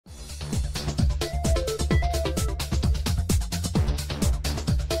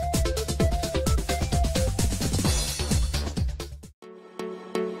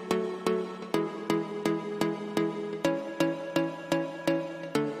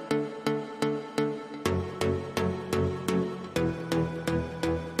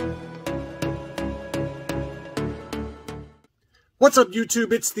What's up,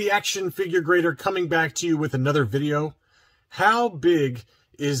 YouTube? It's the Action Figure Grader coming back to you with another video. How big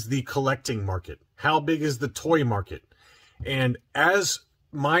is the collecting market? How big is the toy market? And as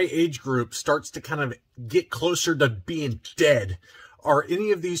my age group starts to kind of get closer to being dead, are any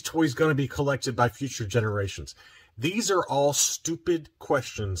of these toys going to be collected by future generations? These are all stupid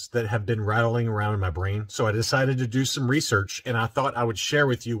questions that have been rattling around in my brain. So I decided to do some research, and I thought I would share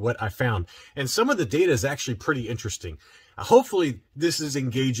with you what I found. And some of the data is actually pretty interesting. Hopefully this is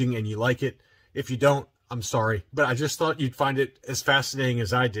engaging and you like it. If you don't, I'm sorry, but I just thought you'd find it as fascinating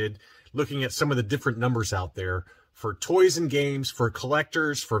as I did, looking at some of the different numbers out there for toys and games, for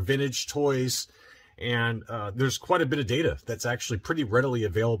collectors, for vintage toys. And there's quite a bit of data that's actually pretty readily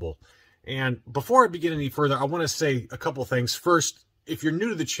available. And before I begin any further, I want to say a couple things. First, if you're new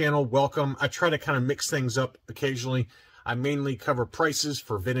to the channel, welcome. I try to kind of mix things up occasionally. I mainly cover prices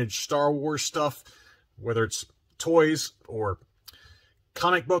for vintage Star Wars stuff, whether it's toys or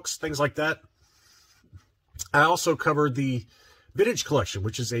comic books, things like that. I also cover the vintage collection,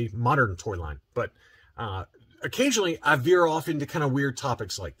 which is a modern toy line. But occasionally I veer off into kind of weird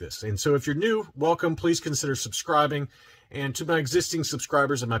topics like this. And so if you're new, welcome. Please consider subscribing. And to my existing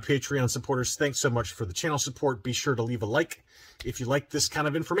subscribers and my Patreon supporters, thanks so much for the channel support. Be sure to leave a like if you like this kind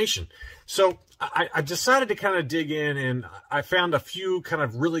of information. So I decided to kind of dig in, and I found a few kind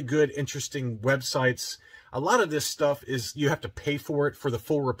of really good, interesting websites. A lot of this stuff is you have to pay for it for the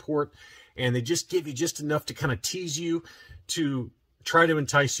full report, and they just give you just enough to kind of tease you to try to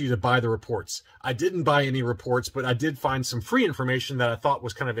entice you to buy the reports. I didn't buy any reports, but I did find some free information that I thought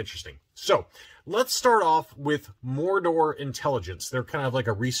was kind of interesting. So let's start off with Mordor Intelligence. They're kind of like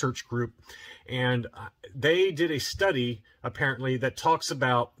a research group, and they did a study apparently that talks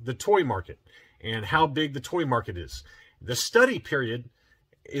about the toy market and how big the toy market is. The study period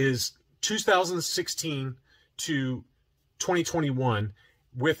is 2016 to 2021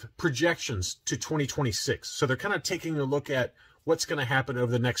 with projections to 2026. So they're kind of taking a look at what's going to happen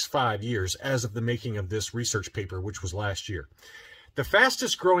over the next 5 years as of the making of this research paper, which was last year. The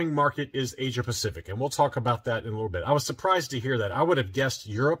fastest growing market is Asia Pacific, and we'll talk about that in a little bit. I was surprised to hear that. I would have guessed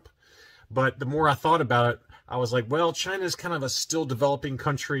Europe, but the more I thought about it, I was like, well, China's kind of a still developing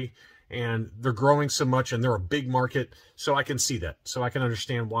country, and they're growing so much, and they're a big market, so I can see that. So I can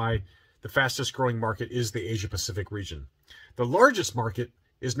understand why the fastest growing market is the Asia Pacific region. The largest market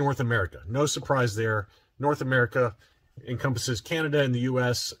is North America. No surprise there. North America encompasses Canada and the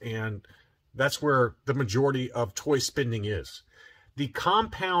US, and that's where the majority of toy spending is. The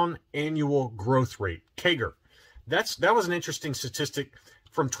compound annual growth rate, CAGR, that was an interesting statistic.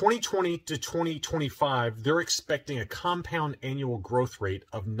 From 2020 to 2025, they're expecting a compound annual growth rate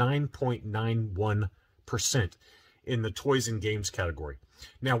of 9.91% in the toys and games category.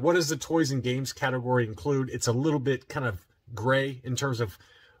 Now, what does the toys and games category include? It's a little bit kind of gray in terms of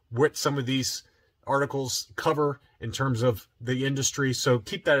what some of these articles cover in terms of the industry. So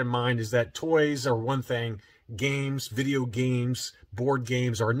keep that in mind, is that toys are one thing, games, video games, board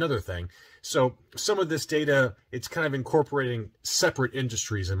games are another thing. So some of this data, it's kind of incorporating separate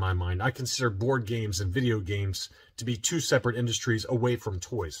industries in my mind. I consider board games and video games to be two separate industries away from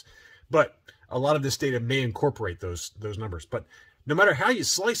toys. But a lot of this data may incorporate those numbers. But no matter how you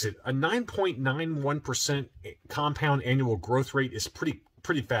slice it, a 9.91% compound annual growth rate is pretty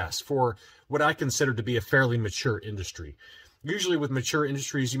fast for what I consider to be a fairly mature industry. Usually with mature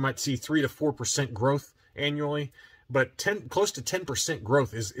industries, you might see 3 to 4% growth annually, but close to 10%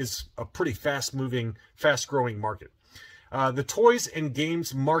 growth is a pretty fast-moving, fast-growing market. The toys and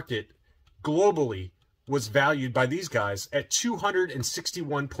games market globally was valued by these guys at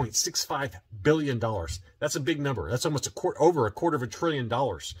 $261.65 billion. That's a big number. That's almost over a quarter of $1 trillion.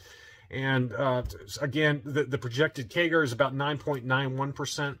 And again, the projected CAGR is about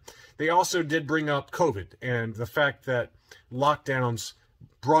 9.91%. They also did bring up COVID and the fact that lockdowns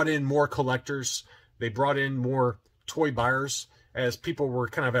brought in more collectors. They brought in more toy buyers as people were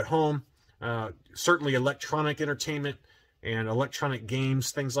kind of at home. Certainly electronic entertainment and electronic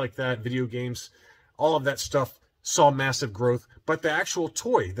games, things like that, video games, all of that stuff saw massive growth. But the actual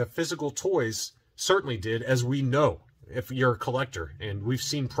toy, the physical toys, certainly did, as we know, if you're a collector, and we've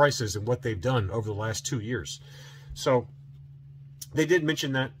seen prices and what they've done over the last 2 years. So they did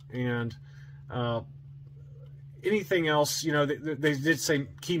mention that. And anything else, you know, they did say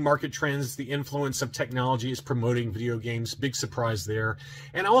key market trends, the influence of technology is promoting video games. Big surprise there.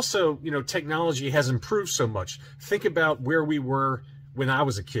 And also, you know, technology has improved so much. Think about where we were when I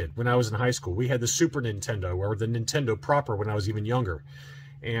was a kid, when I was in high school. We had the Super Nintendo, or the Nintendo proper, when I was even younger.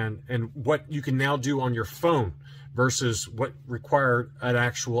 and what you can now do on your phone versus what required an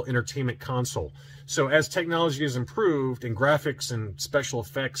actual entertainment console. So as technology has improved and graphics and special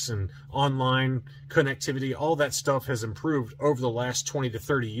effects and online connectivity, all that stuff has improved over the last 20 to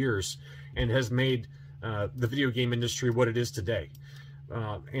 30 years and has made the video game industry what it is today.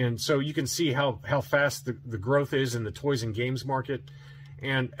 And so you can see how fast the growth is in the toys and games market.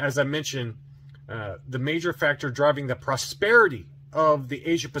 And as I mentioned, the major factor driving the prosperity of the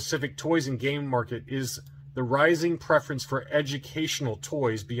Asia-Pacific toys and game market is the rising preference for educational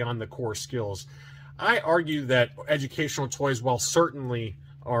toys beyond the core skills. I argue that educational toys, while certainly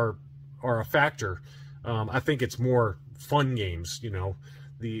are a factor, I think it's more fun games, you know,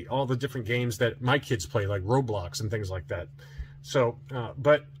 all the different games that my kids play, like Roblox and things like that. So,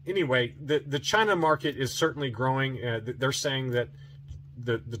 but anyway, the China market is certainly growing. They're saying that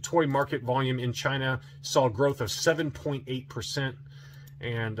the toy market volume in China saw growth of 7.8%,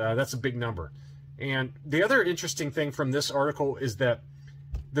 and that's a big number. And the other interesting thing from this article is that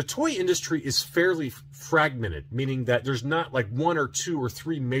the toy industry is fairly fragmented, meaning that there's not like one or two or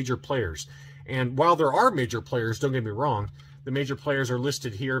three major players. And while there are major players, don't get me wrong, the major players are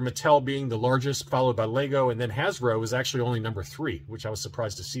listed here, Mattel being the largest, followed by Lego, and then Hasbro is actually only number 3, which I was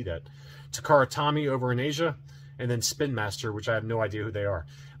surprised to see that. Takara Tomy over in Asia, and then Spin Master, which I have no idea who they are.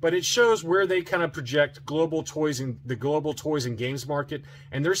 But it shows where they kind of project global toys and the global toys and games market,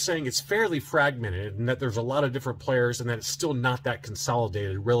 and they're saying it's fairly fragmented and that there's a lot of different players and that it's still not that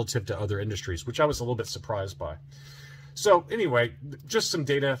consolidated relative to other industries, which I was a little bit surprised by. So anyway, just some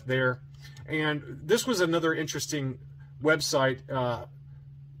data there. And this was another interesting website,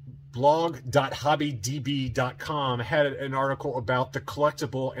 blog.hobbydb.com had an article about the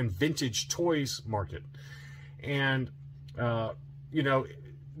collectible and vintage toys market. And, you know,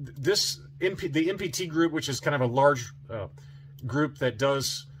 the MPT group, which is kind of a large group that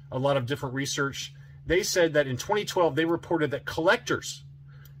does a lot of different research, they said that in 2012, they reported that collectors,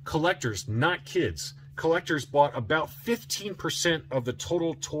 not kids, collectors bought about 15% of the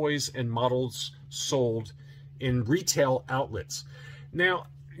total toys and models sold in retail outlets. Now,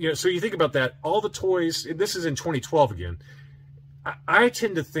 you know, so you think about that, all the toys, this is in 2012 again. I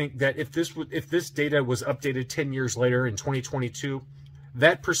tend to think that if this data was updated 10 years later in 2022,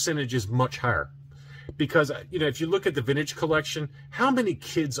 that percentage is much higher. Because, you know, if you look at the vintage collection, how many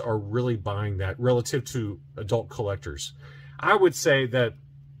kids are really buying that relative to adult collectors? I would say that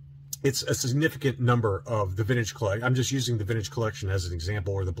it's a significant number of the vintage collection. I'm just using the vintage collection as an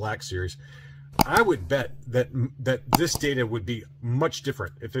example, or the Black Series. I would bet that this data would be much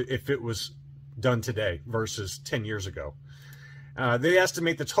different if it was done today versus 10 years ago. They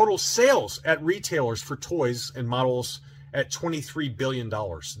estimate the total sales at retailers for toys and models at $23 billion.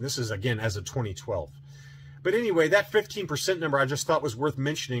 This is, again, as of 2012. But anyway, that 15% number I just thought was worth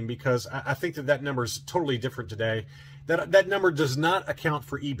mentioning because I think that number is totally different today. That number does not account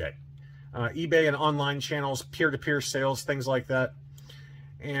for eBay. eBay and online channels, peer-to-peer sales, things like that.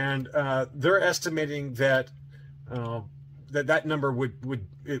 And they're estimating that that number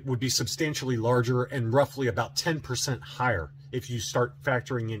would be substantially larger and roughly about 10% higher if you start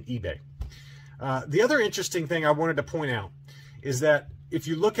factoring in eBay. The other interesting thing I wanted to point out is that if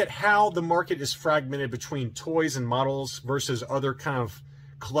you look at how the market is fragmented between toys and models versus other kind of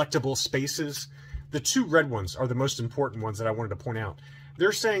collectible spaces, the two red ones are the most important ones that I wanted to point out.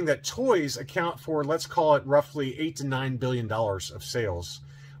 They're saying that toys account for, let's call it roughly $8 to $9 billion of sales,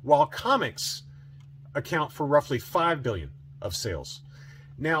 while comics account for roughly $5 billion of sales.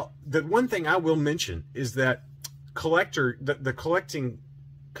 Now, the one thing I will mention is that the collecting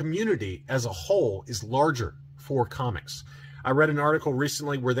community as a whole is larger for comics. I read an article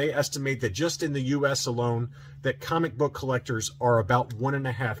recently where they estimate that just in the US alone, that comic book collectors are about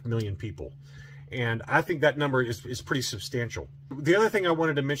 1.5 million people. And I think that number is pretty substantial. The other thing I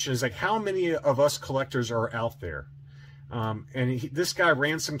wanted to mention is like how many of us collectors are out there. This guy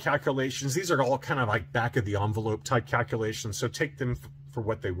ran some calculations. These are all kind of like back of the envelope type calculations, so take them for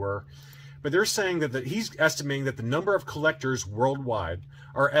what they were. But they're saying that he's estimating that the number of collectors worldwide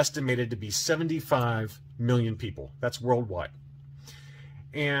are estimated to be 75 million people. That's worldwide.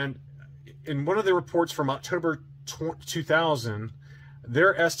 And in one of the reports from October 2000,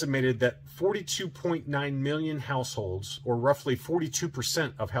 they're estimated that 42.9 million households, or roughly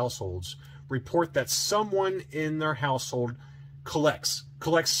 42% of households, report that someone in their household collects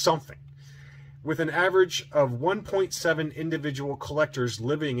something. With an average of 1.7 individual collectors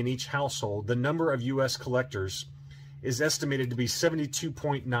living in each household, the number of U.S. collectors is estimated to be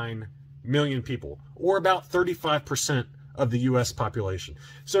 72.9 million people, or about 35% of the U.S. population.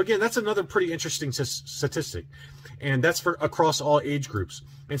 So again, that's another pretty interesting statistic, and that's for across all age groups.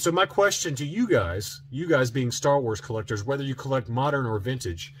 And so my question to you guys being Star Wars collectors, whether you collect modern or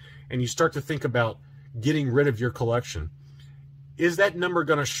vintage, and you start to think about getting rid of your collection, is that number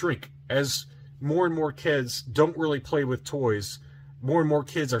going to shrink as more and more kids don't really play with toys? More and more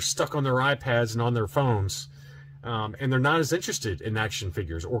kids are stuck on their iPads and on their phones, and they're not as interested in action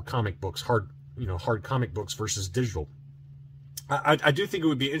figures or comic books, hard comic books versus digital. I do think it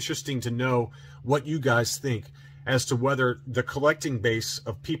would be interesting to know what you guys think as to whether the collecting base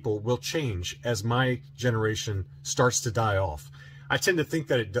of people will change as my generation starts to die off. I tend to think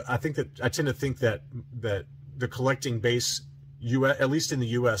that that the collecting base, at least in the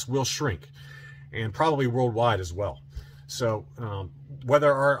U.S., will shrink, and probably worldwide as well. So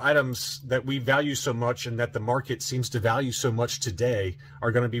whether our items that we value so much and that the market seems to value so much today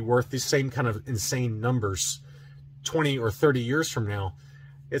are going to be worth the same kind of insane numbers 20 or 30 years from now,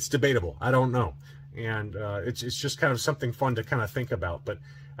 it's debatable. I don't know. And it's just kind of something fun to kind of think about. But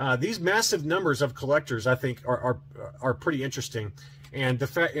these massive numbers of collectors, I think, are pretty interesting. And the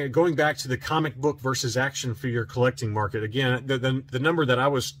fact, going back to the comic book versus action figure collecting market, again, the number that I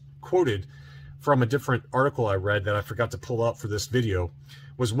was quoted from a different article I read that I forgot to pull up for this video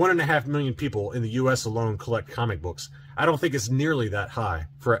was 1.5 million people in the U.S. alone collect comic books. I don't think it's nearly that high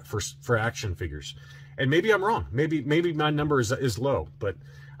for action figures. And maybe I'm wrong. Maybe my number is low, but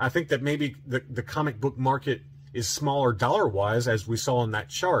I think that maybe the comic book market is smaller dollar-wise, as we saw in that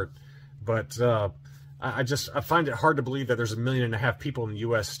chart. But I find it hard to believe that there's 1.5 million people in the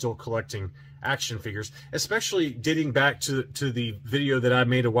U.S. still collecting action figures, especially dating back to the video that I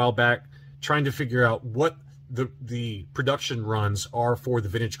made a while back, trying to figure out what the production runs are for the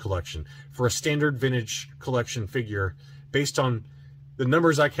vintage collection. For a standard vintage collection figure, based on the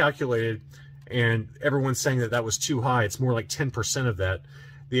numbers I calculated, and everyone's saying that was too high, it's more like 10% of that.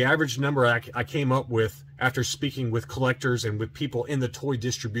 The average number I came up with after speaking with collectors and with people in the toy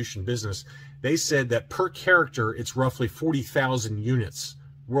distribution business, they said that per character, it's roughly 40,000 units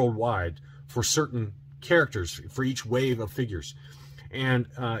worldwide for certain characters, for each wave of figures. And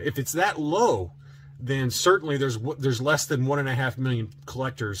if it's that low, then certainly there's less than 1.5 million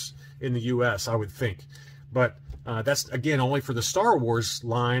collectors in the U.S., I would think. But that's, again, only for the Star Wars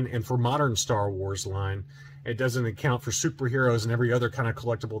line and for modern Star Wars line. It doesn't account for superheroes and every other kind of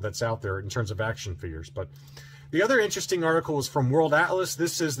collectible that's out there in terms of action figures. But the other interesting article is from World Atlas.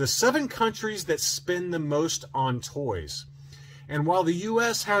 This is the 7 countries that spend the most on toys. And while the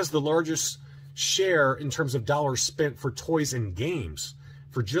U.S. has the largest share in terms of dollars spent for toys and games,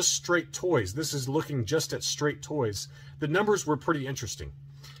 for just straight toys, this is looking just at straight toys, the numbers were pretty interesting.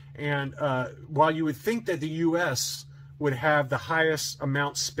 And while you would think that the U.S. would have the highest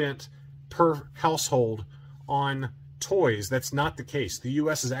amount spent per household on toys, that's not the case. The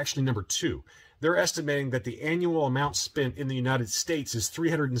U.S. is actually number 2. They're estimating that the annual amount spent in the United States is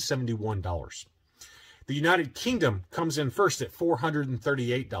 $371. The United Kingdom comes in first at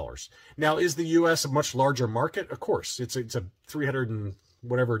 $438. Now, is the U.S. a much larger market? Of course. It's a 300 and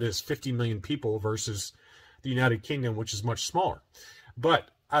whatever it is, 50 million people versus the United Kingdom, which is much smaller. But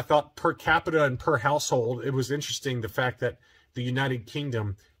I thought per capita and per household, it was interesting the fact that the United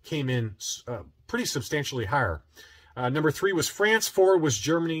Kingdom came in pretty substantially higher. Number 3 was France, 4 was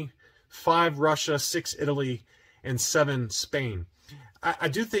Germany, 5 Russia, 6 Italy, and 7 Spain. I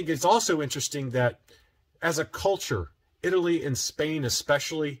do think it's also interesting that as a culture, Italy and Spain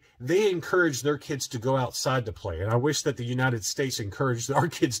especially, they encourage their kids to go outside to play. And I wish that the United States encouraged our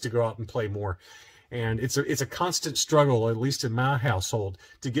kids to go out and play more. And it's a constant struggle, at least in my household,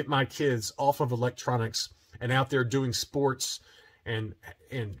 to get my kids off of electronics and out there doing sports and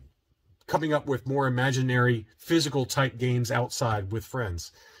coming up with more imaginary physical type games outside with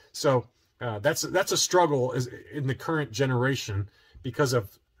friends. So that's a struggle in the current generation because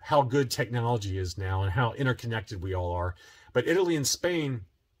of how good technology is now and how interconnected we all are. But Italy and Spain,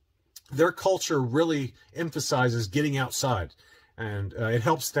 their culture really emphasizes getting outside. And it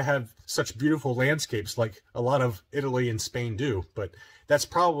helps to have such beautiful landscapes like a lot of Italy and Spain do. But that's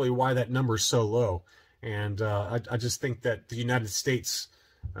probably why that number is so low. And I just think that the United States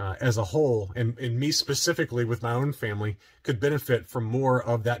as a whole, and me specifically with my own family, could benefit from more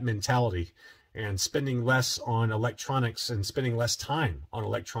of that mentality and spending less on electronics and spending less time on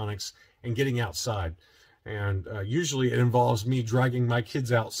electronics and getting outside. And usually it involves me dragging my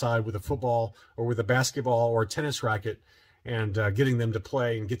kids outside with a football or with a basketball or a tennis racket and getting them to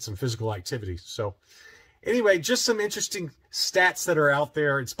play and get some physical activity. So anyway, just some interesting stats that are out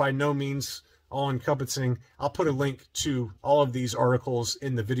there. It's by no means all-encompassing. I'll put a link to all of these articles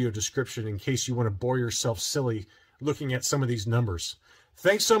in the video description in case you want to bore yourself silly looking at some of these numbers.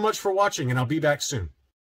 Thanks so much for watching, and I'll be back soon.